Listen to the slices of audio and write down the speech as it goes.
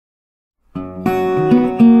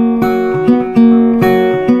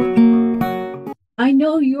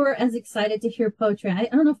know you're as excited to hear poetry. I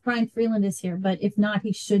don't know if Brian Freeland is here, but if not,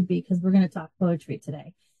 he should be because we're going to talk poetry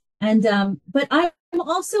today. And but I'm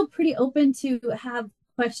also pretty open to have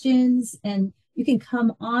questions, and you can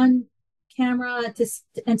come on camera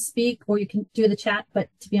and speak, or you can do the chat. But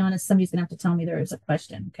to be honest, somebody's gonna have to tell me there is a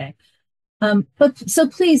question. Okay. But so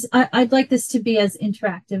please, I'd like this to be as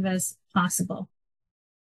interactive as possible.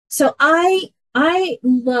 So I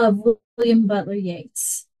love William Butler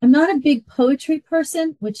Yeats. I'm not a big poetry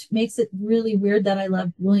person, which makes it really weird that I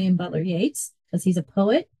love William Butler Yeats because he's a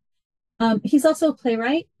poet. He's also a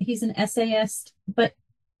playwright. He's an essayist, but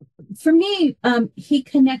for me, he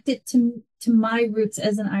connected to my roots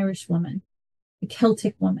as an Irish woman, a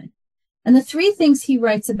Celtic woman. And the three things he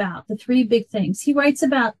writes about, the three big things, he writes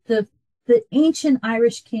about the ancient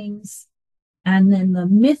Irish kings, and then the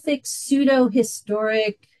mythic,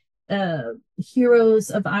 pseudo-historic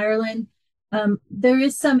heroes of Ireland. There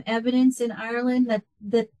is some evidence in Ireland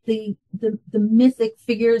that the mythic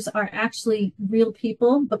figures are actually real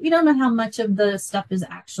people, but we don't know how much of the stuff is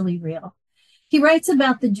actually real. He writes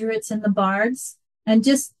about the Druids and the bards, and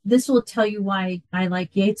just this will tell you why I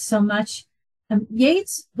like Yeats so much.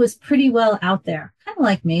 Yeats was pretty well out there, kind of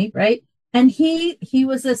like me, right? And he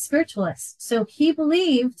was a spiritualist, so he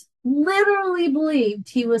literally believed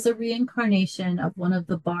he was a reincarnation of one of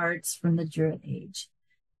the bards from the Druid age.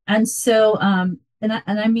 And so, and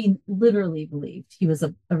I mean literally believed he was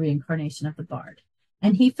a reincarnation of the bard.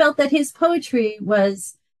 And he felt that his poetry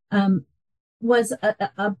was a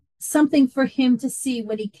something for him to see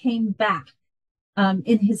when he came back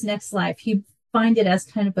in his next life. He'd find it as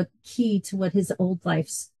kind of a key to what his old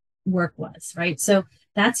life's work was, right? So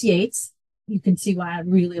that's Yeats. You can see why I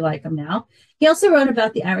really like him now. He also wrote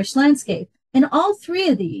about the Irish landscape. And all three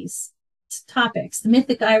of these topics, the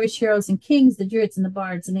mythic Irish heroes and kings, the Druids and the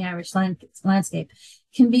bards, and the Irish landscape,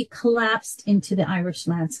 can be collapsed into the Irish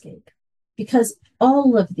landscape because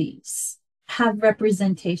all of these have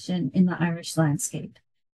representation in the Irish landscape.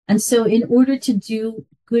 And so in order to do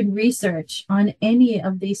good research on any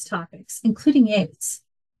of these topics, including Yeats,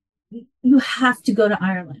 you have to go to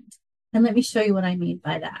Ireland. And let me show you what I mean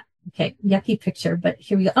by that. Okay, yucky picture, but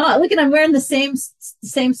here we go. Oh, look at, I'm wearing the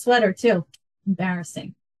same sweater too.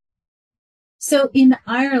 Embarrassing. So in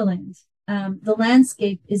Ireland, the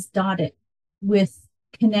landscape is dotted with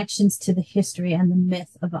connections to the history and the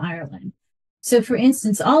myth of Ireland. So for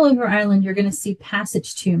instance, all over Ireland, you're going to see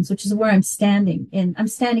passage tombs, which is where I'm standing in. I'm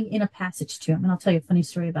standing in a passage tomb, and I'll tell you a funny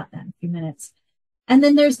story about that in a few minutes. And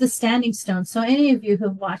then there's the standing stone. So any of you who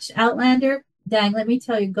have watched Outlander, dang, let me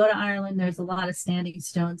tell you, go to Ireland. There's a lot of standing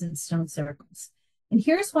stones and stone circles. And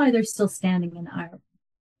here's why they're still standing in Ireland.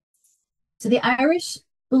 So the Irish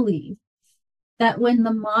believe that when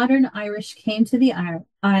the modern Irish came to the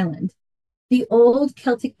island, the old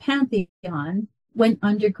Celtic pantheon went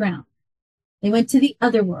underground. They went to the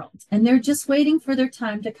other world, and they're just waiting for their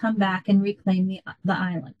time to come back and reclaim the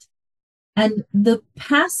island. And the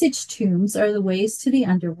passage tombs are the ways to the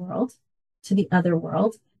underworld, to the other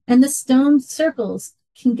world, and the stone circles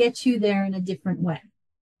can get you there in a different way.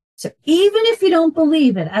 So even if you don't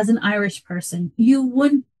believe it as an Irish person, you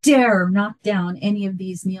wouldn't dare knock down any of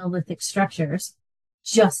these Neolithic structures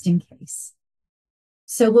just in case.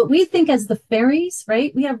 So what we think as the fairies,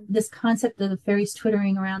 right? We have this concept of the fairies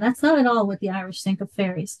twittering around. That's not at all what the Irish think of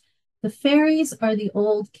fairies. The fairies are the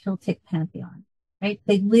old Celtic pantheon, right?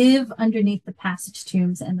 They live underneath the passage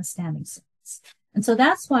tombs and the standing stones. And so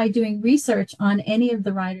that's why doing research on any of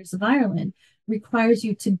the writers of Ireland requires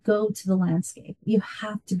you to go to the landscape. You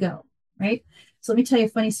have to go, right? So let me tell you a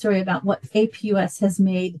funny story about what APUS has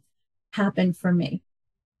made happen for me.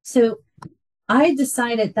 So I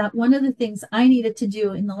decided that one of the things I needed to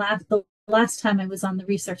do in the last time I was on the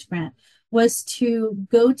research grant was to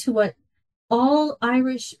go to what all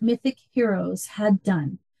Irish mythic heroes had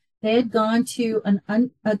done. They had gone to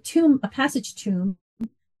a passage tomb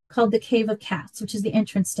called the Cave of Cats, which is the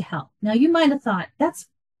entrance to hell. Now you might have thought that's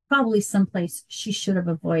probably someplace she should have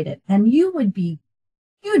avoided, and you would be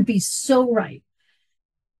so right.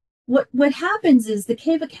 What happens is the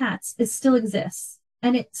Cave of Cats still exists.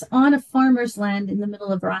 And it's on a farmer's land in the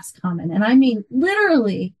middle of Roscommon. And I mean,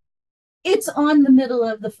 literally, it's on the middle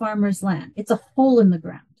of the farmer's land. It's a hole in the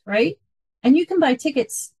ground, right? And you can buy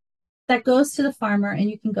tickets that goes to the farmer, and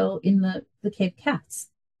you can go in the Cave Cats.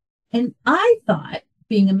 And I thought,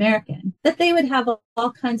 being American, that they would have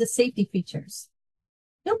all kinds of safety features.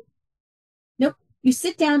 Nope. You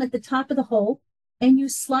sit down at the top of the hole, and you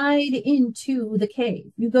slide into the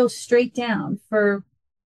cave. You go straight down for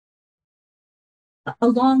a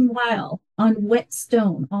long while on wet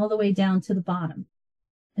stone all the way down to the bottom.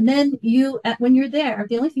 And then when you're there,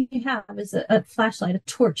 the only thing you have is a flashlight, a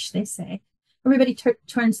torch, they say. Everybody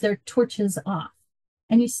turns their torches off,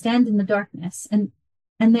 and you stand in the darkness. And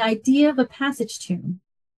the idea of a passage tomb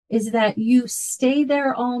is that you stay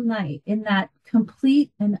there all night in that complete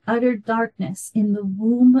and utter darkness in the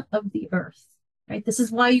womb of the earth, right? This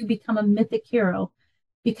is why you become a mythic hero,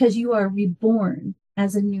 because you are reborn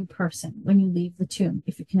as a new person when you leave the tomb,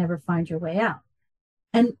 if you can ever find your way out.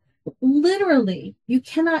 And literally, you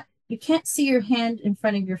can't see your hand in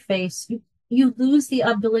front of your face. You lose the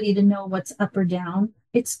ability to know what's up or down.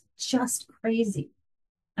 It's just crazy.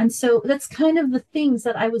 And so that's kind of the things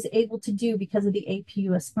that I was able to do because of the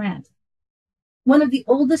APUS grant. One of the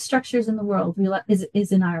oldest structures in the world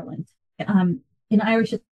is in Ireland. In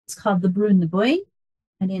Irish, it's called the Brún na Bóinne,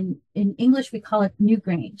 and in English, we call it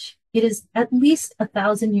Newgrange. It is at least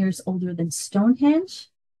 1,000 years older than Stonehenge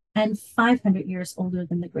and 500 years older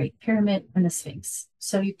than the Great Pyramid and the Sphinx.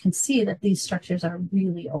 So you can see that these structures are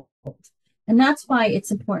really old. And that's why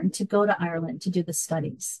it's important to go to Ireland to do the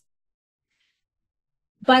studies.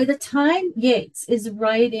 By the time Yeats is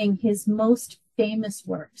writing his most famous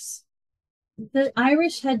works, the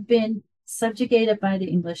Irish had been subjugated by the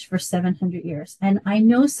English for 700 years. And I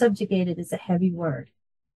know subjugated is a heavy word,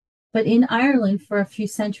 but in Ireland for a few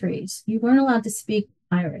centuries, you weren't allowed to speak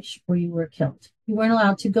Irish or you were killed. You weren't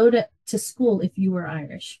allowed to go to school if you were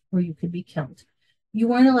Irish or you could be killed. You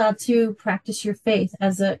weren't allowed to practice your faith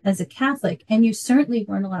as a Catholic, and you certainly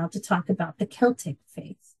weren't allowed to talk about the Celtic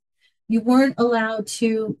faith. You weren't allowed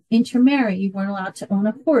to intermarry. You weren't allowed to own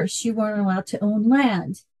a horse. You weren't allowed to own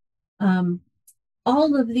land.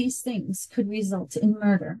 All of these things could result in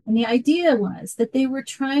murder. And the idea was that they were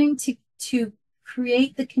trying to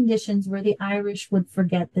create the conditions where the Irish would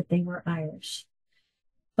forget that they were Irish.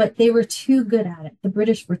 But they were too good at it. The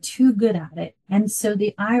British were too good at it. And so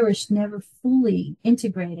the Irish never fully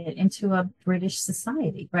integrated into a British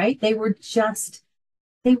society, right? They were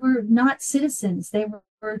not citizens. They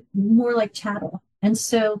were more like chattel. And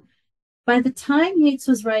so by the time Yeats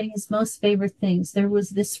was writing his most favorite things, there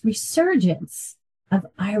was this resurgence of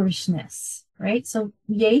Irishness, right? So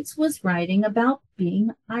Yeats was writing about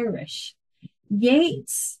being Irish.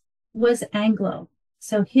 Yeats was Anglo.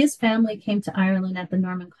 So his family came to Ireland at the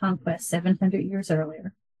Norman Conquest 700 years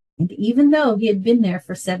earlier. And even though he had been there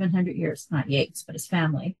for 700 years, not Yeats, but his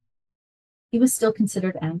family, he was still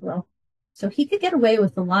considered Anglo. So he could get away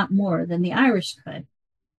with a lot more than the Irish could.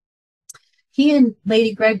 He and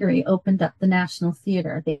Lady Gregory opened up the National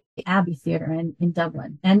Theatre, the Abbey Theatre in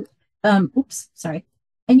Dublin. And, and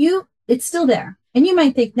it's still there. And you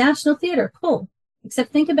might think National Theatre, cool.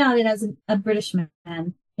 Except think about it as a British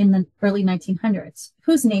man in the early 1900s.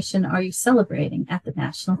 Whose nation are you celebrating at the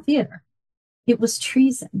National Theatre? It was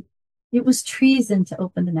treason. It was treason to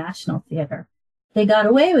open the National Theatre. They got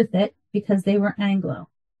away with it because they were Anglo.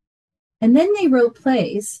 And then they wrote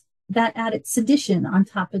plays that added sedition on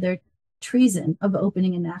top of their treason of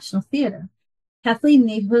opening a national theatre. Kathleen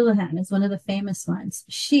Ní Houlihan is one of the famous ones.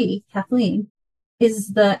 She, Kathleen,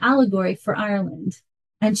 is the allegory for Ireland,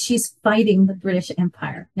 and she's fighting the British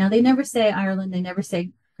Empire. Now, they never say Ireland, they never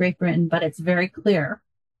say Great Britain, but it's very clear.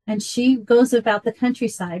 And she goes about the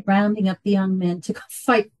countryside, rounding up the young men to go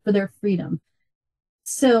fight for their freedom.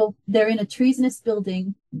 So they're in a treasonous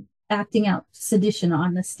building, acting out sedition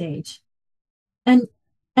on the stage. And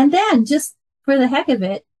then, just for the heck of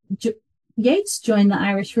it, Yeats joined the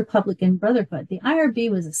Irish Republican Brotherhood. The IRB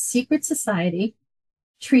was a secret society,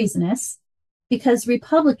 treasonous, because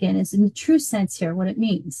Republican is in the true sense here what it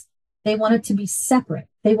means. They wanted to be separate.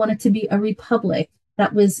 They wanted to be a republic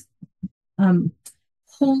that was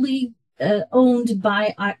wholly owned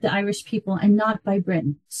by the Irish people and not by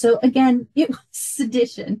Britain. So again, it was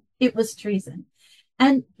sedition. It was treason.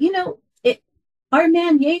 And, our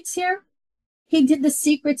man Yeats here, he did the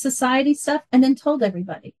secret society stuff and then told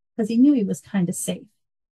everybody because he knew he was kind of safe.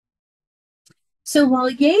 So while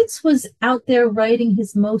Yeats was out there writing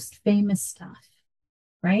his most famous stuff,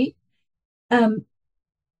 right,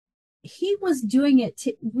 he was doing it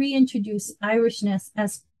to reintroduce Irishness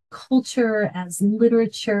as culture, as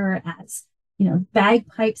literature, as,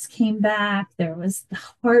 bagpipes came back. There was the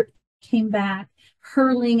harp came back.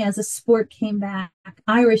 Hurling as a sport came back.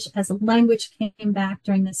 Irish as a language came back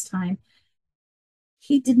during this time.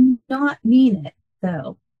 He did not mean it,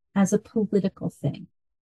 though, as a political thing.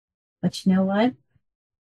 But you know what?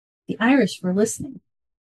 The Irish were listening.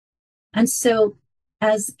 And so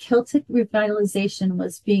as Celtic revitalization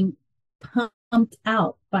was being pumped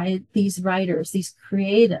out by these writers, these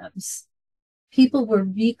creatives, people were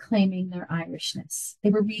reclaiming their Irishness. They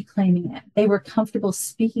were reclaiming it. They were comfortable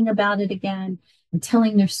speaking about it again and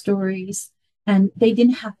telling their stories. And they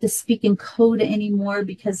didn't have to speak in code anymore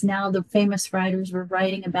because now the famous writers were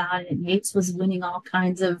writing about it, and Yeats was winning all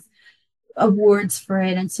kinds of awards for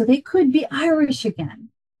it. And so they could be Irish again.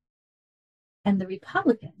 And the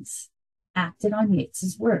Republicans acted on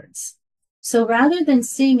Yeats's words. So rather than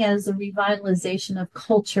seeing it as a revitalization of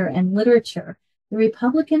culture and literature, the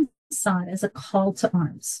Republicans saw it as a call to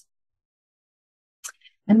arms.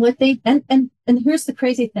 And what they and here's the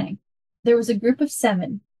crazy thing. There was a group of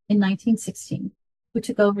 7 in 1916 who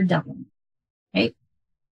took over Dublin, right?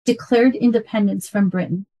 Declared independence from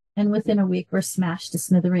Britain, and within a week were smashed to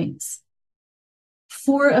smithereens.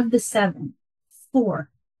 4 of the 7, 4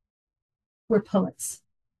 were poets.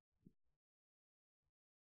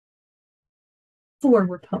 4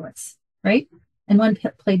 were poets, right? And 1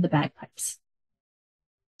 played the bagpipes.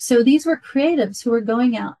 So these were creatives who were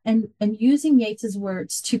going out and using Yeats's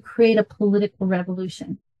words to create a political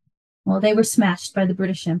revolution. Well, they were smashed by the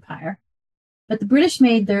British Empire. But the British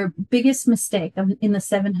made their biggest mistake in the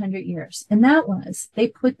 700 years, and that was they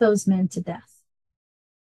put those men to death.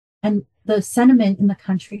 And the sentiment in the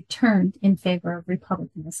country turned in favor of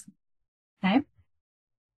republicanism. Okay?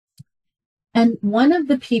 And one of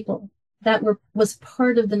the people that was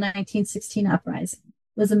part of the 1916 uprising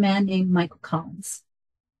was a man named Michael Collins.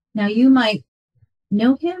 Now, you might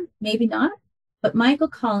know him, maybe not, but Michael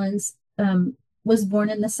Collins was born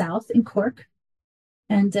in the South, in Cork,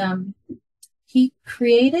 and he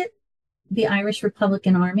created the Irish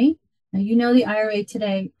Republican Army. Now, you know the IRA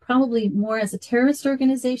today probably more as a terrorist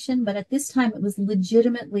organization, but at this time it was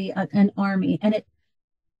legitimately an army, and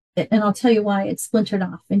I'll tell you why it splintered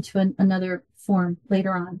off into another form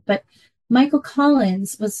later on. But Michael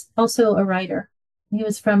Collins was also a writer.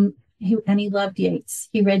 And he loved Yeats.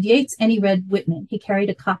 He read Yeats and he read Whitman. He carried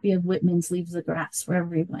a copy of Whitman's Leaves of Grass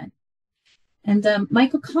wherever he went. And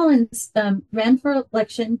Michael Collins ran for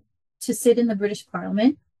election to sit in the British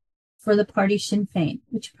Parliament for the party Sinn Féin,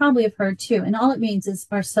 which you probably have heard too. And all it means is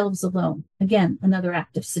ourselves alone. Again, another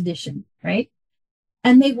act of sedition, right?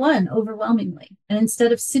 And they won overwhelmingly. And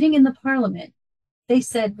instead of sitting in the Parliament, they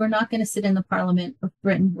said, we're not going to sit in the Parliament of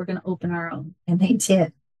Britain. We're going to open our own. And they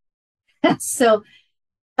did. So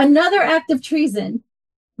another act of treason.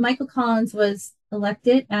 Michael Collins was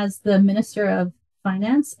elected as the Minister of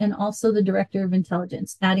Finance and also the Director of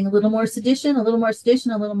Intelligence, adding a little more sedition, a little more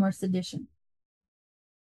sedition, a little more sedition.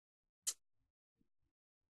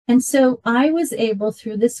 And so I was able,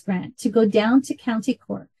 through this grant, to go down to County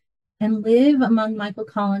Cork and live among Michael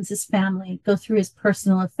Collins's family, go through his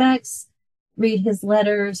personal effects, read his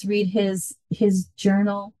letters, read his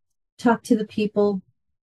journal, talk to the people,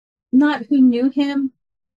 not who knew him,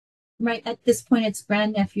 right? At this point, it's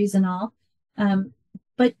grandnephews and all,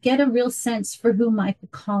 but get a real sense for who Michael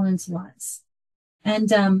Collins was. And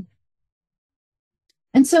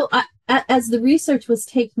so as the research was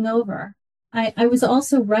taking over, I was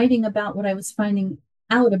also writing about what I was finding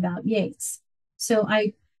out about Yeats. So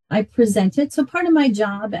I presented. So part of my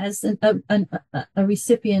job as a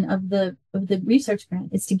recipient of the research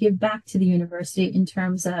grant is to give back to the university in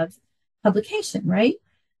terms of publication, right?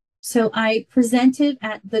 So I presented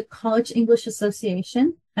at the College English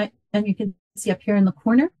Association, and you can see up here in the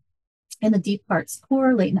corner, in the Deep Heart's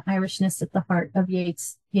Core, Latent Irishness at the Heart of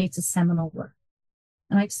Yeats' seminal work.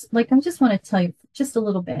 And I just want to tell you just a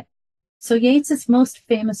little bit. So Yeats's most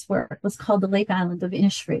famous work was called The Lake Island of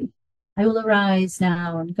Innisfree. I will arise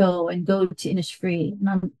now and go to Innisfree,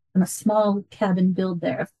 and on a small cabin build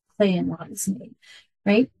there of clay and what is made,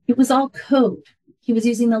 right? It was all code. He was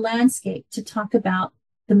using the landscape to talk about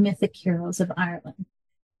the mythic heroes of Ireland.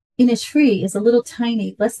 Innisfree is a little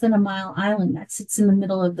tiny, less than a mile island that sits in the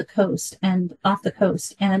middle of the coast and off the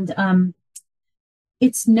coast. And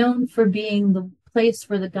it's known for being the place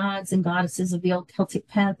where the gods and goddesses of the old Celtic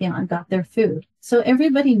pantheon got their food. So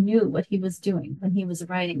everybody knew what he was doing when he was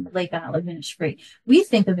writing the Lake Isle of Innisfree. We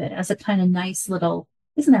think of it as a kind of nice little,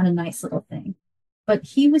 isn't that a nice little thing? But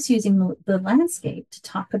he was using the landscape to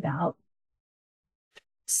talk about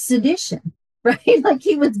sedition, right? Like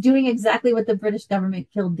he was doing exactly what the British government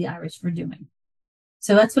killed the Irish for doing.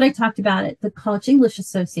 So that's what I talked about at the College English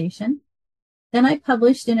Association. Then I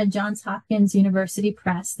published in a Johns Hopkins University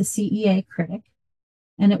Press, the CEA Critic,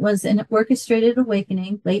 and it was an orchestrated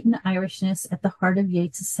awakening, latent Irishness at the heart of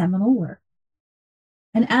Yeats' seminal work.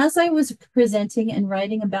 And as I was presenting and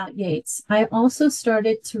writing about Yeats, I also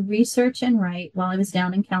started to research and write while I was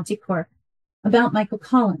down in County Cork about Michael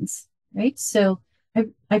Collins, right? So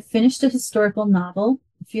I finished a historical novel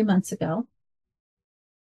a few months ago,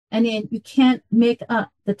 and you can't make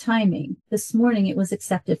up the timing. This morning it was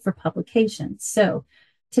accepted for publication. So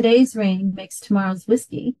today's rain makes tomorrow's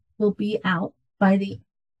whiskey will be out by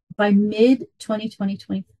by mid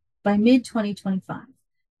 2020, by mid 2025.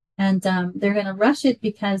 And they're going to rush it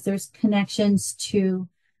because there's connections to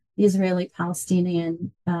the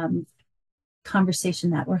Israeli-Palestinian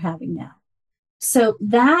conversation that we're having now. So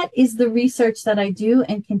that is the research that I do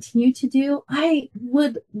and continue to do. I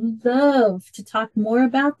would love to talk more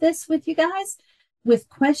about this with you guys with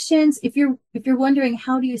questions. If you're wondering,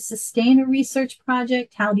 how do you sustain a research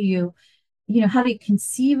project? How do you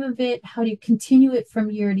conceive of it? How do you continue it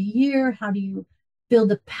from year to year? How do you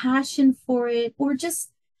build a passion for it? Or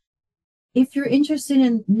just if you're interested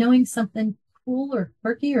in knowing something cool or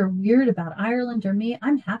quirky or weird about Ireland or me,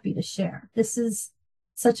 I'm happy to share. This is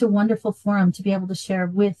such a wonderful forum to be able to share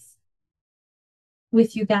with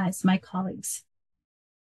you guys, my colleagues.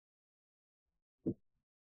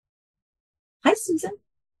 Hi, Susan.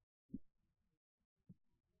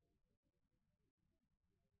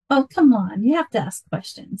 Oh, come on. You have to ask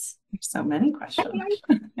questions. There's so many questions.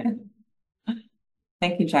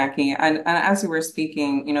 Thank you, Jackie. And as we were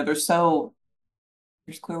speaking, there's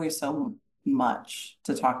clearly so much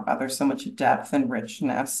to talk about. There's so much depth and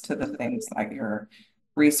richness to the things that you're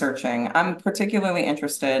researching. I'm particularly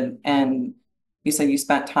interested in, you said you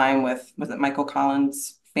spent time with, was it Michael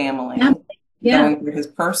Collins' family, going through his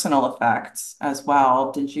personal effects as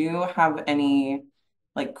well. Did you have any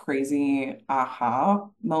like crazy aha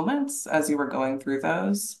moments as you were going through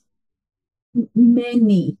those?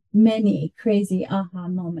 Many, many crazy aha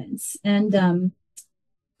moments. And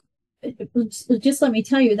just let me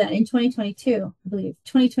tell you that in 2022, I believe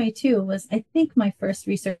 2022 was, I think, my first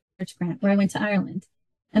research grant where I went to Ireland.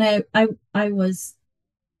 And I was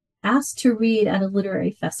asked to read at a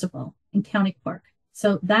literary festival in County Cork.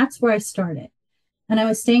 So that's where I started. And I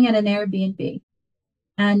was staying at an Airbnb.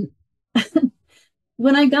 And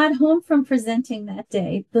when I got home from presenting that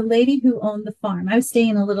day, the lady who owned the farm, I was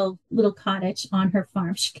staying in a little cottage on her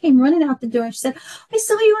farm. She came running out the door and she said, "I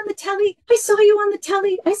saw you on the telly. I saw you on the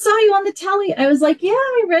telly. I saw you on the telly." I was like, "Yeah,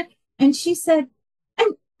 I read." And she said,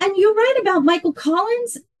 and you write about Michael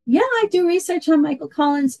Collins?" "Yeah, I do research on Michael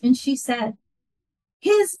Collins." And she said,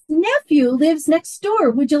 "His nephew lives next door.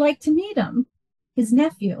 Would you like to meet him?" His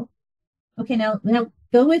nephew. Okay, now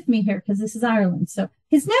go with me here because this is Ireland. So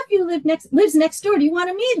his nephew lives next door. Do you want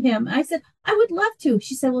to meet him? I said, "I would love to."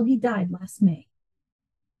 She said, "Well, he died last May."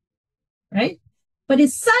 Right? But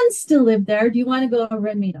his son still lived there. "Do you want to go over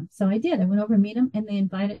and meet him?" So I did. I went over and meet him, and they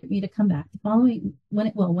invited me to come back the following,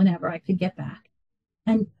 whenever I could get back,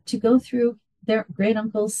 and to go through their great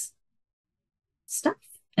uncle's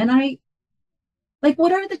stuff. And I, like,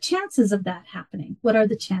 what are the chances of that happening? What are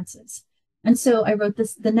the chances? And so I wrote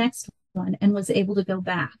the next one and was able to go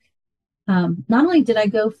back. Not only did I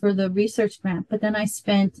go for the research grant, but then I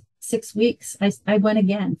spent 6 weeks. I went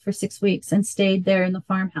again for 6 weeks and stayed there in the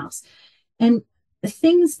farmhouse. And the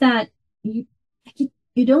things that you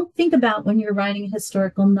don't think about when you're writing a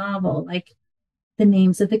historical novel, like the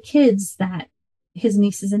names of the kids that his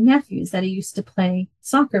nieces and nephews that he used to play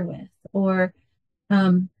soccer with, or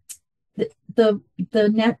the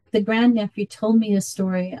grandnephew told me a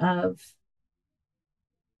story of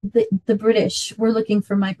the British were looking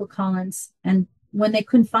for Michael Collins, and when they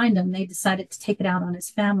couldn't find him, they decided to take it out on his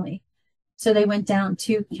family. So they went down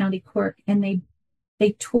to County Cork and they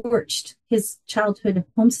torched his childhood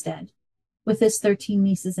homestead with his 13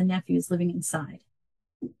 nieces and nephews living inside.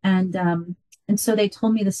 And so they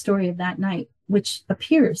told me the story of that night, which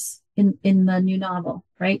appears in the new novel,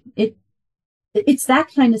 right? It's that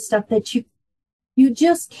kind of stuff that you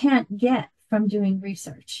just can't get from doing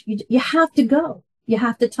research. You have to go. You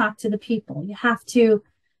have to talk to the people. You have to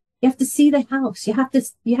see the house. You have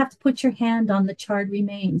to put your hand on the charred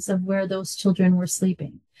remains of where those children were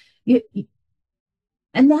sleeping.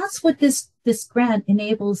 And that's what this grant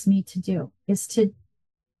enables me to do, is to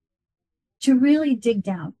really dig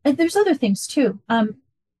down. And there's other things too.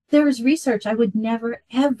 There was research I would never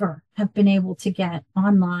ever have been able to get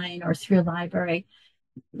online or through a library,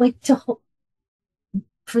 like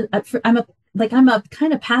I'm a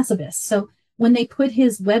kind of pacifist. So when they put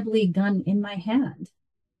his Webley gun in my hand,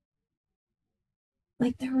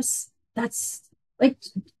 like that's like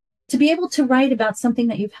to be able to write about something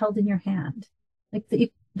that you've held in your hand, like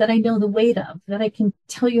that I know the weight of, that I can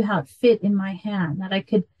tell you how it fit in my hand, that I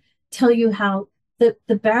could tell you how the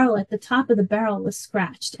barrel, at the top of the barrel, was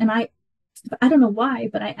scratched. And I don't know why,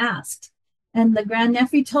 but I asked. And the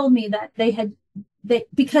grandnephew told me that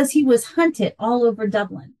because he was hunted all over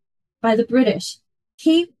Dublin by the British,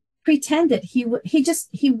 he pretended he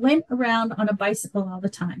went around on a bicycle all the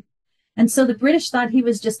time. And so the British thought he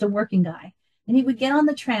was just a working guy. And he would get on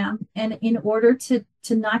the tram, and in order to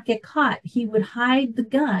not get caught, he would hide the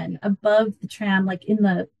gun above the tram, like in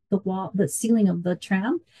the the wall, the ceiling of the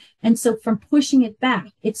tram. And so from pushing it back,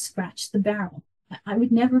 it scratched the barrel. I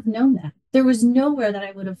would never have known that. There was nowhere that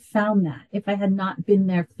I would have found that if I had not been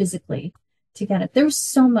there physically to get it. There was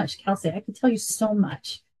so much, Kelsey. I could tell you so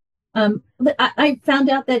much. I found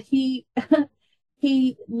out that he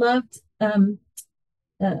he loved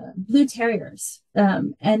blue terriers,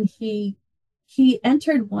 and he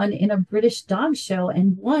entered one in a British dog show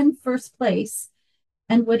and won first place.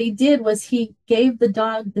 And what he did was he gave the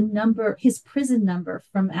dog the number, his prison number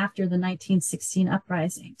from after the 1916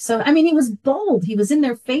 uprising. So, I mean, he was bold. He was in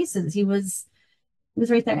their faces. He was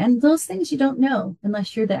right there. And those things you don't know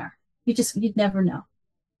unless you're there. You'd never know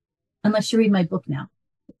unless you read my book now.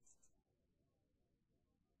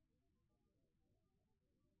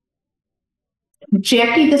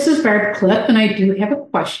 Jackie, this is Barb Cliff, and I do have a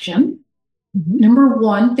question. Mm-hmm. Number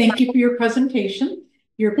one, thank you for your presentation.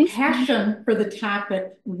 Your Thanks. passion for the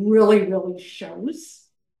topic really, really shows.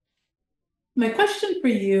 My question for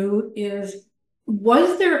you is,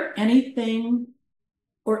 was there anything,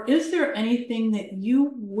 or is there anything that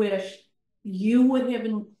you wish you would have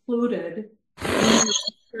included in the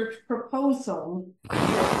research proposal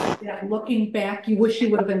that looking back, you wish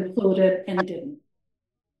you would have included and didn't?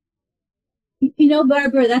 You know,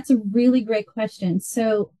 Barbara, that's a really great question.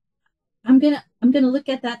 So I'm gonna look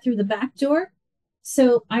at that through the back door.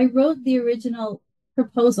 So I wrote the original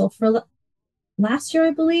proposal for last year,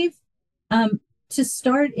 I believe, to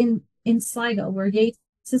start in Sligo, where Yeats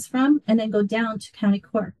is from, and then go down to County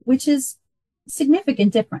Cork, which is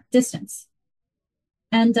significant different distance.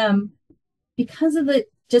 And because of the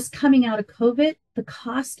just coming out of COVID, the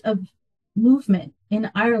cost of movement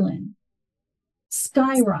in Ireland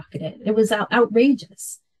skyrocketed. It was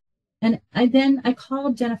outrageous. And I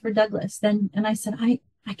called Jennifer Douglas then, and I said, I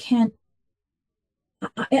can't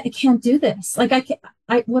do this. Like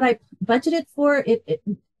what I budgeted for it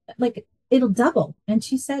like it'll double. And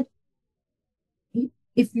she said,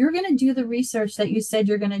 if you're going to do the research that you said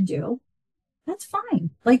you're going to do, that's fine.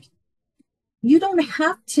 Like you don't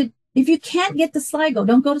have to, if you can't get to Sligo,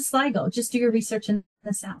 don't go to Sligo, just do your research in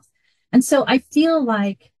the South. And so I feel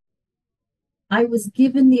like I was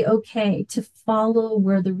given the okay to follow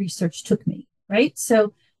where the research took me, right?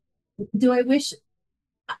 So do I wish,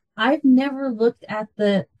 I've never looked at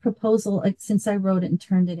the proposal since I wrote it and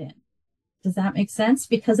turned it in. Does that make sense?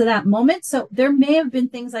 Because of that moment. So there may have been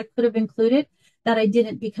things I could have included that I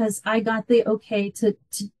didn't because I got the okay to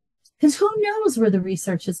because who knows where the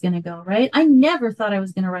research is going to go, right? I never thought I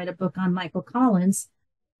was going to write a book on Michael Collins.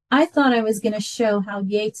 I thought I was going to show how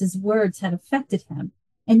Yeats's words had affected him.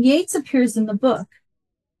 And Yeats appears in the book,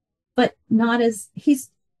 but not as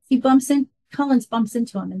Collins bumps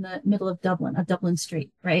into him in the middle of Dublin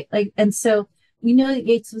Street, right? Like, and so we know that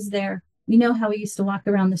Yeats was there. We know how he used to walk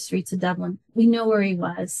around the streets of Dublin. We know where he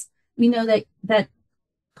was. We know that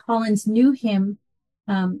Collins knew him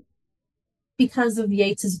because of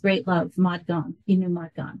Yeats's great love, Maud Gonne. He knew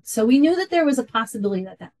Maud Gonne. So we knew that there was a possibility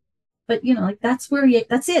that, but like that's where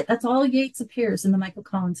that's it. That's all Yeats appears in the Michael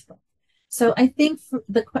Collins book. So I think for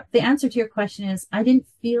the answer to your question is I didn't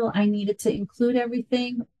feel I needed to include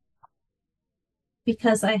everything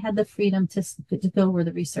because I had the freedom to go where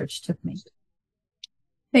the research took me.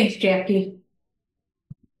 Thanks, Jackie.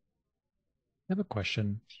 I have a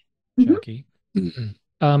question, Jackie.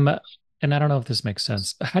 Mm-hmm. And I don't know if this makes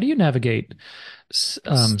sense. How do you navigate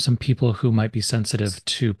some people who might be sensitive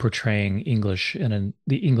to portraying the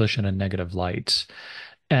English in a negative light?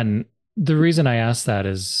 And the reason I ask that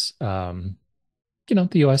is, the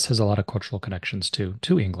U.S. has a lot of cultural connections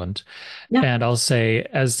to England. Yeah. And I'll say,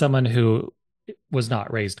 as someone who was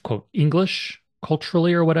not raised, quote, English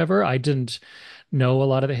culturally or whatever, I didn't know a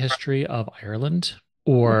lot of the history of Ireland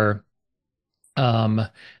or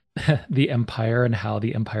the empire and how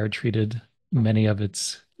the empire treated many of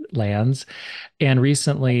its lands. And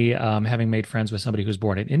recently, having made friends with somebody who's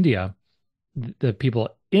born in India, the people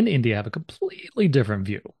in India have a completely different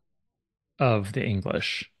view of the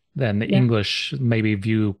English than the English maybe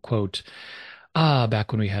view, quote,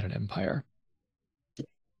 back when we had an empire.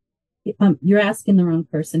 You're asking the wrong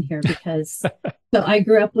person here because so I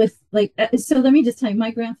grew up with so let me just tell you, my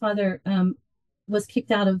grandfather was kicked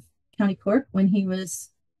out of County Cork when he was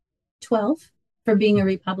 12 for being a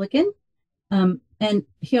Republican. And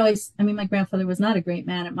he always, my grandfather was not a great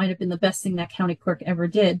man. It might have been the best thing that County Cork ever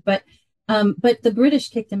did, but the British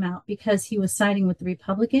kicked him out because he was siding with the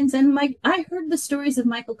Republicans. And I heard the stories of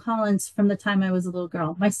Michael Collins from the time I was a little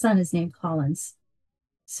girl. My son is named Collins.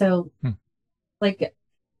 So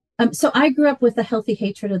so I grew up with a healthy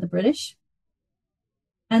hatred of the British.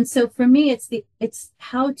 And so for me, it's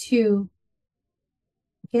how to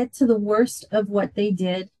get to the worst of what they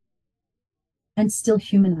did and still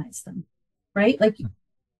humanize them, right? Like,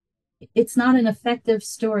 it's not an effective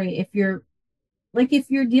story if you're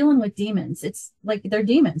dealing with demons. It's like they're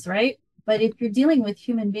demons, right? But if you're dealing with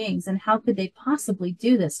human beings, and how could they possibly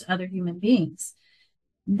do this to other human beings,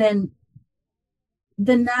 then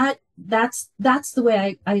that's the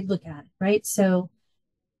way I look at it, right? So,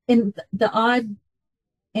 in the odd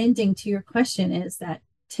ending to your question is that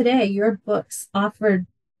today your books offered,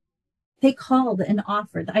 they called and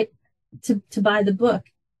offered to buy the book,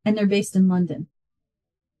 and they're based in London.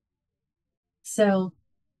 So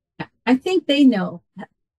I think they know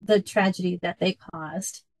the tragedy that they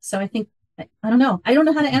caused. So I think, I don't know. I don't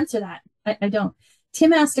know how to answer that. I don't.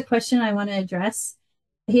 Tim asked a question I want to address.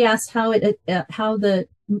 He asked how the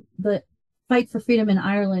fight for freedom in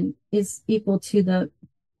Ireland is equal to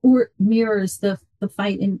or mirrors the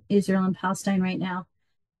fight in Israel and Palestine right now.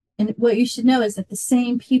 And what you should know is that the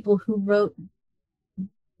same people who wrote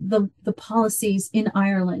the policies in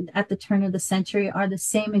Ireland at the turn of the century are the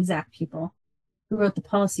same exact people who wrote the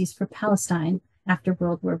policies for Palestine after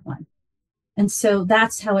World War I. And so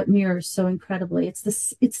that's how it mirrors so incredibly. It's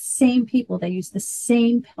the same people. They use the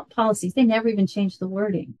same policies. They never even changed the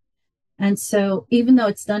wording. And so even though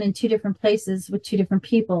it's done in two different places with two different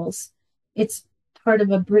peoples, it's part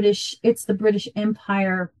of it's the British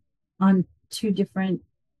Empire on two different,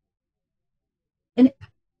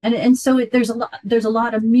 and so there's a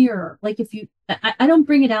lot of mirror. Like, if you, I don't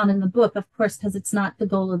bring it out in the book, of course, because it's not the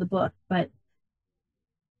goal of the book, but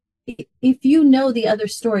if you know the other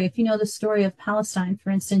story, if you know the story of Palestine,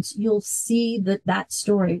 for instance, you'll see that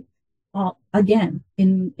story all again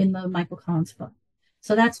in the Michael Collins book.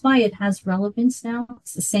 So that's why it has relevance now.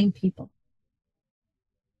 It's the same people.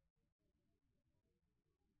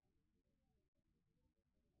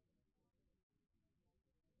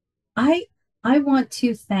 I want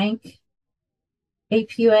to thank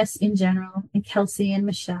APUS in general, and Kelsey and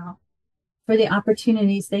Michelle, for the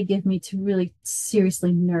opportunities they give me to really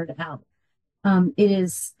seriously nerd out. It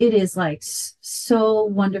is like so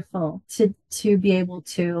wonderful to be able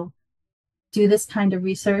to do this kind of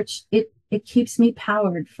research. It keeps me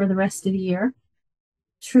powered for the rest of the year,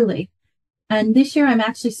 truly. And this year I'm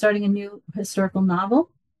actually starting a new historical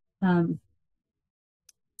novel.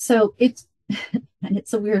 So it's and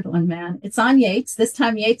it's a weird one, man. It's on Yeats. This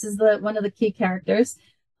time Yeats is one of the key characters.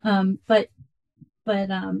 But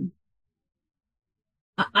I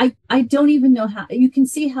don't even know how. You can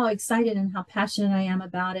see how excited and how passionate I am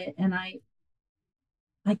about it, and I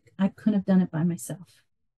couldn't have done it by myself.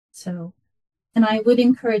 So, and I would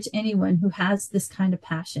encourage anyone who has this kind of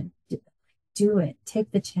passion, do it.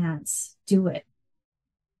 Take the chance. Do it.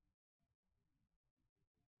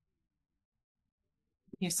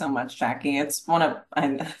 Thank you so much, Jackie. It's one of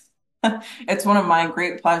my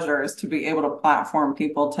great pleasures to be able to platform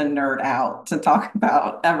people to nerd out, to talk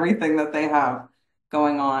about everything that they have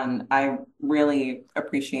going on. I really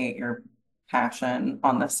appreciate your passion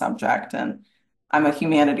on this subject, and I'm a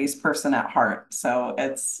humanities person at heart, so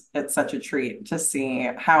it's such a treat to see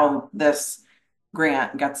how this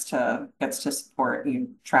grant gets to support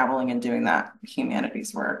you traveling and doing that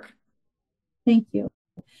humanities work. Thank you.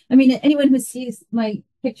 I mean, anyone who sees my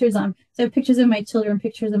pictures so I have pictures of my children,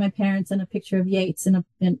 pictures of my parents, and a picture of Yeats on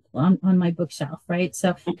my bookshelf, right?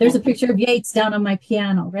 So there's a picture of Yeats down on my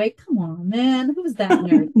piano, right? Come on, man. Who's that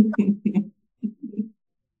nerd?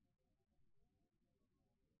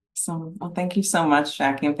 So, well, thank you so much,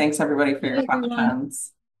 Jackie, and thanks everybody for your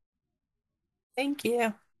questions. Thank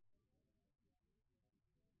you.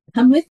 Come with